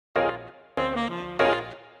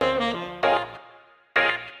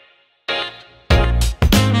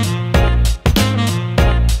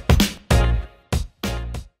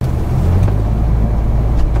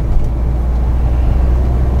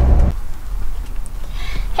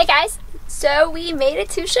So we made it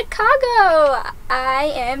to Chicago.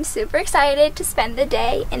 I am super excited to spend the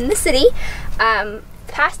day in the city. The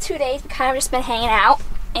past 2 days we kind of just been hanging out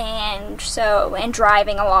and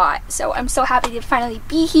driving a lot. So I'm so happy to finally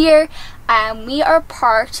be here. We are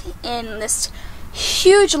parked in this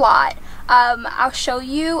huge lot. I'll show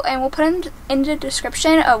you, and we'll put in the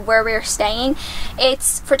description of where we're staying.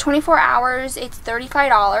 It's for 24 hours, it's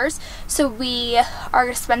 $35, so we are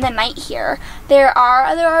going to spend the night here. There are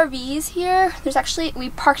other RVs here. We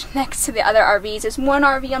parked next to the other RVs. There's one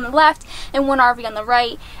RV on the left and one RV on the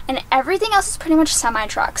right, and everything else is pretty much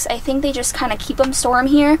semi-trucks. I think they just kind of keep them, store them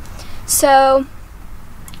here. So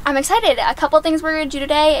I'm excited. A couple things we're going to do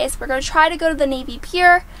today is we're going to try to go to the Navy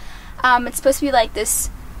Pier. It's supposed to be like this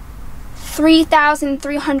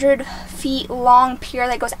 3,300 feet long pier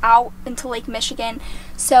that goes out into Lake Michigan.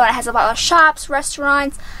 So it has a lot of shops,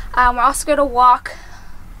 restaurants. We're also going to walk,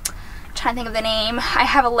 I'm trying to think of the name. I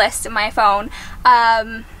have a list in my phone.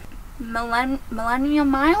 Millennium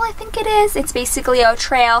Mile, I think it is. It's basically a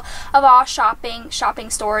trail of all shopping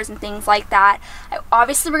stores and things like that.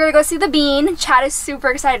 Obviously we're going to go see the Bean. Chad is super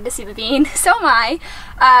excited to see the Bean. So am I.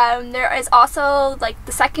 There is also like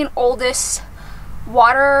the second oldest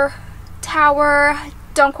water tower.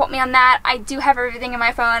 Don't quote me on that. I do have everything in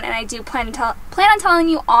my phone, and I do plan on telling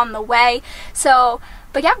you on the way. So,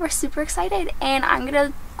 but yeah, we're super excited, and I'm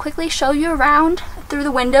gonna quickly show you around through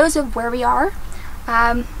the windows of where we are.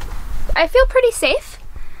 I feel pretty safe.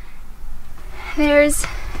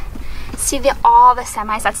 See all the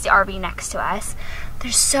semis. That's the RV next to us.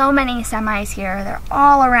 There's so many semis here. They're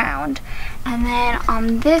all around. And then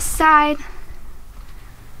on this side,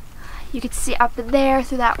 you can see up there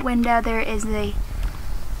through that window there is a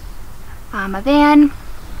van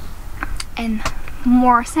and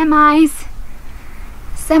more semis.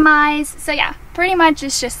 So yeah, pretty much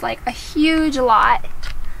it's just like a huge lot.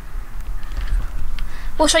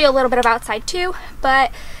 We'll show you a little bit of outside too,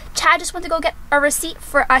 but Chad just went to go get a receipt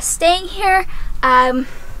for us staying here.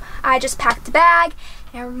 I just packed a bag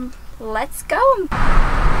and let's go.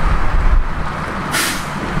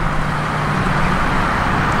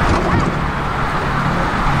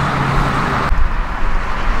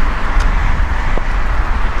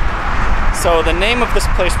 So the name of this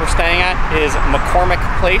place we're staying at is McCormick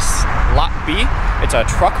Place, Lot B. It's a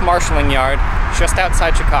truck marshaling yard just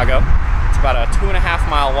outside Chicago. It's about a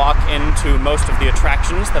 2.5-mile walk into most of the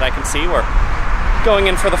attractions that I can see. We're going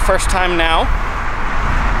in for the first time now.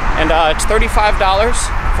 And it's $35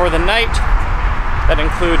 for the night. That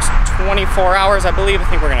includes 24 hours, I believe. I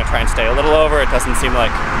think we're gonna try and stay a little over. It doesn't seem like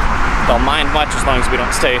they'll mind much as long as we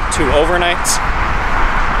don't stay 2 overnights.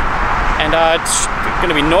 And it's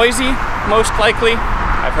gonna be noisy, most likely.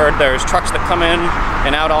 I've heard there's trucks that come in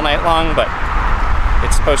and out all night long, but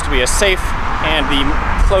it's supposed to be a safe and the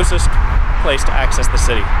closest place to access the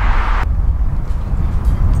city.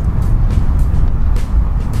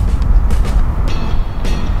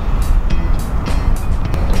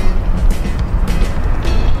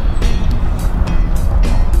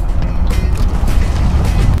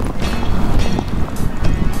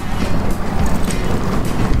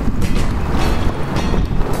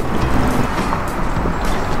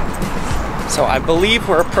 So I believe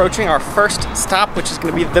we're approaching our first stop, which is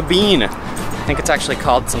going to be the Bean. I think it's actually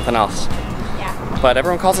called something else. Yeah. But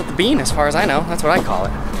everyone calls it the Bean as far as I know. That's what I call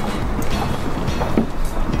it.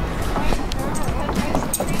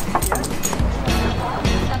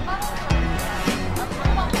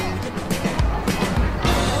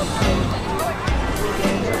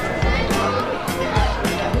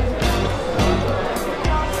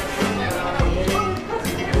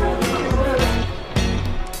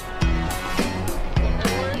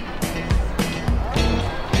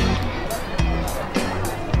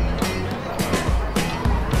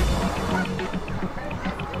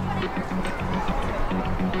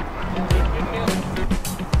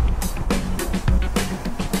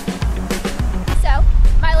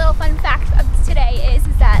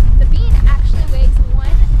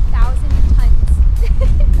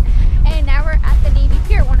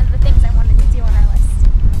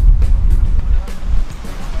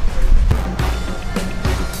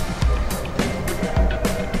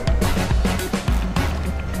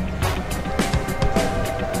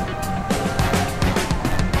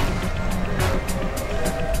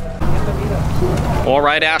 All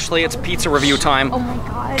right, Ashley, it's pizza review time. Oh my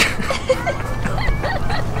god.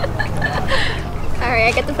 Alright,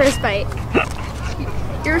 I get the first bite.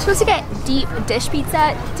 You're supposed to get deep dish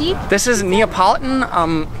pizza. Deep? This is Neapolitan.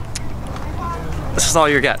 This is all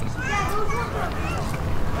you're getting.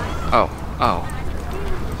 Oh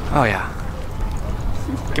yeah.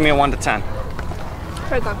 Give me a 1 to 10.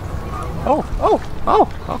 Pretty good. Oh,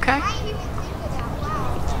 okay.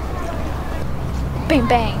 Bang,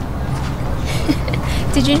 bang.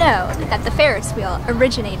 Did you know that the Ferris wheel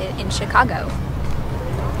originated in Chicago?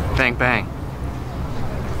 Bang, bang.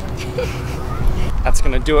 That's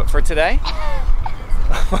gonna do it for today.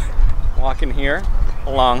 Walking here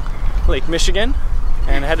along Lake Michigan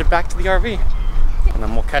and headed back to the RV. And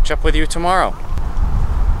then we'll catch up with you tomorrow.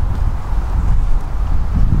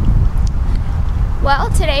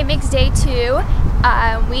 Well, today makes day 2.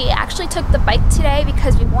 We actually took the bike today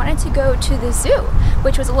because we wanted to go to the zoo,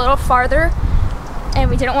 which was a little farther, and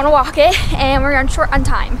we didn't want to walk it, and we're short on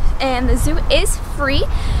time. And the zoo is free.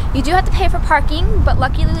 You do have to pay for parking, but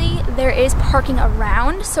luckily there is parking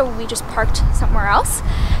around, so we just parked somewhere else.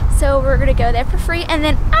 So we're gonna go there for free, and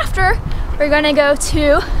then after, we're gonna go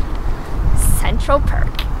to Central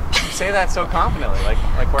Park. You say that so confidently, like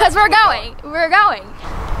because we're going.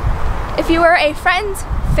 If you were a Friends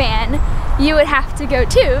fan, you would have to go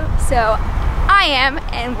too, so I am,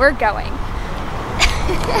 and we're going.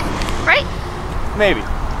 Right? Maybe.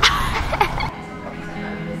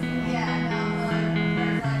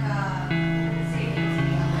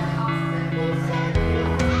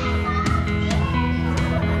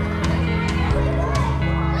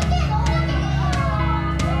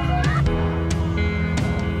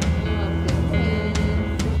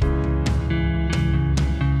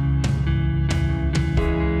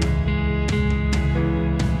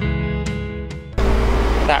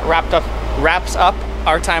 That wraps up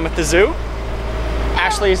our time at the zoo.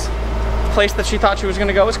 Ashley's place that she thought she was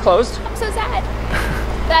gonna go is closed. I'm so sad.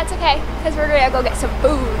 But that's okay, because we're gonna go get some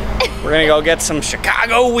food. We're gonna go get some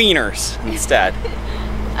Chicago wieners instead.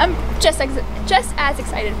 I'm just as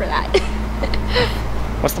excited for that.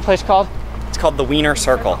 What's the place called? It's called the Wiener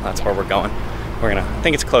Circle. That's where we're going. I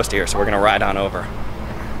think it's close to here, so we're gonna ride on over.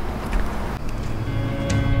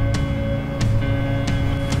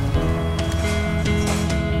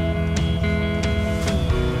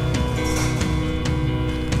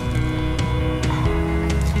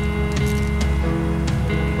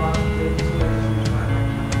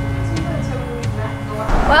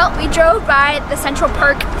 Well, we drove by the Central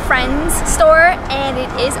Park Friends store and it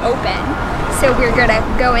is open. So we're gonna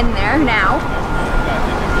go in there now.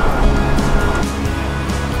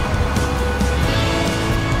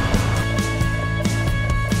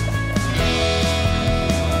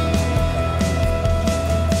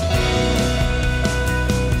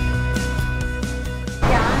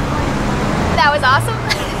 That was awesome.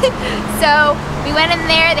 So we went in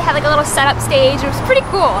there, they had like a little setup stage. It was pretty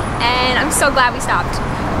cool and I'm so glad we stopped.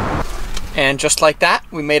 And just like that,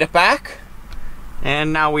 we made it back.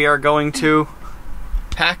 And now we are going to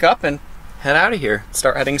pack up and head out of here.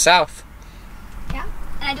 Start heading south. Yeah,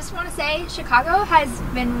 and I just want to say Chicago has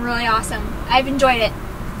been really awesome. I've enjoyed it.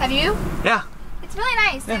 Have you? Yeah. It's really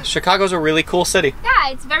nice. Yeah, Chicago's a really cool city.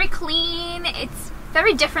 Yeah, it's very clean. It's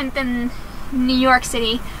very different than New York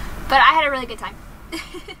City, but I had a really good time.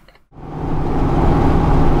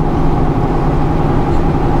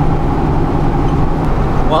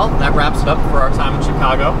 Well, that wraps it up for our time in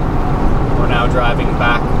Chicago. We're now driving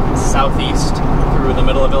back southeast through the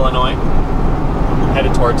middle of Illinois,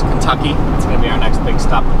 headed towards Kentucky. It's going to be our next big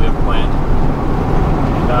stop that we have planned.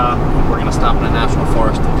 And we're going to stop in a national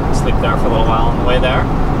forest and sleep there for a little while on the way there.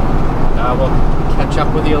 We'll catch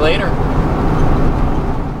up with you later.